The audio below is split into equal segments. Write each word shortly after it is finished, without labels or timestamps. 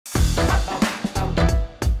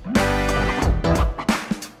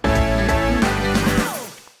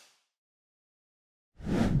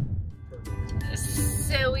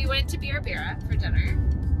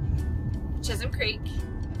Chisholm Creek.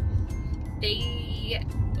 They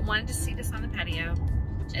wanted to seat us on the patio.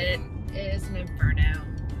 It is an inferno,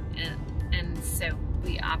 and so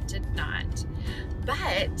we opted not.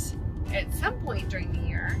 But at some point during the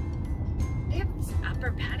year, they have this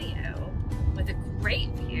upper patio with a great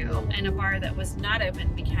view and a bar that was not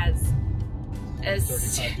open because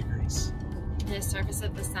 35 degrees. The surface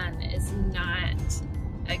of the sun is not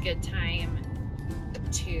a good time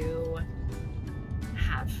to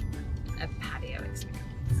have a patio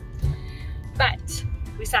experience. But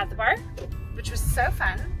we sat at the bar, which was so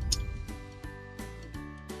fun.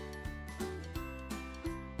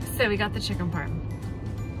 So we got the chicken parm.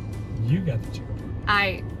 You got the chicken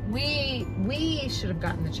parm. We should have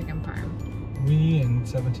gotten the chicken parm. We and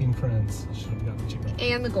 17 friends should have gotten the chicken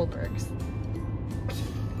parm. And the Goldbergs.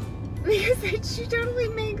 Because she totally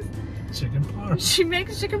makes chicken parm. She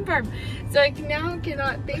makes chicken parm. So I now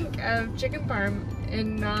cannot think of chicken parm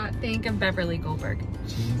and not think of Beverly Goldberg.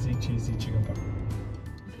 Cheesy chicken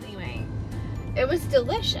parm. Anyway, it was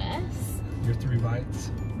delicious. Your 3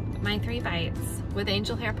 bites? My 3 bites with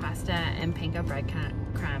angel hair pasta and panko bread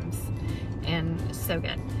crumbs, and so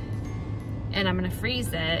good. And I'm gonna freeze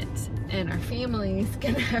it, and our family's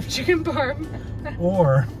gonna have chicken parm.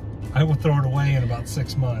 Or I will throw it away in about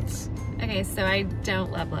 6 months. Okay, so I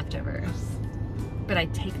don't love leftovers, but I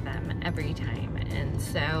take them every time, and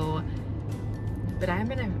so. But I'm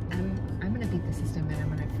gonna beat the system, and I'm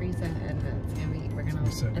gonna freeze it, and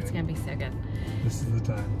it's gonna be so good. This is the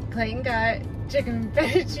time. Clayton got chicken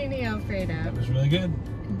fettuccine Alfredo. That was really good.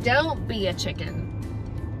 Don't be a chicken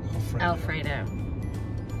Alfredo.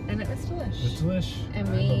 And it was delish. It's delish. And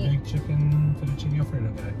I'm a big chicken fettuccine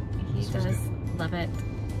Alfredo guy. He does love it.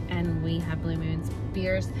 And we have Blue Moon's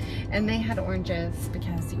beers, and they had oranges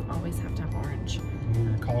because you always have to have orange. When we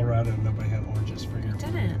were in Colorado, nobody had oranges for your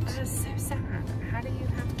Didn't. That was so sad. How do you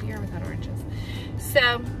have beer without oranges?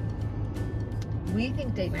 So we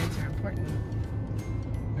think date nights are important.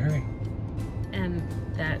 Very. And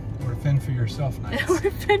that Or fend for yourself nights.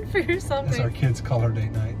 or fend for yourself That's nights. our kids' call our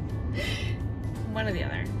date night. One or the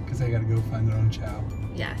other. Because they got to go find their own chow.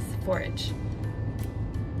 Yes, forage.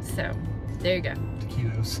 So there you go.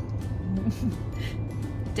 Taquitos.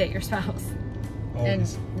 Date your spouse.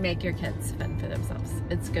 Always. And make your kids fend for themselves.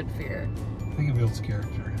 It's good for your... I think it builds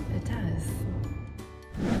character. It does.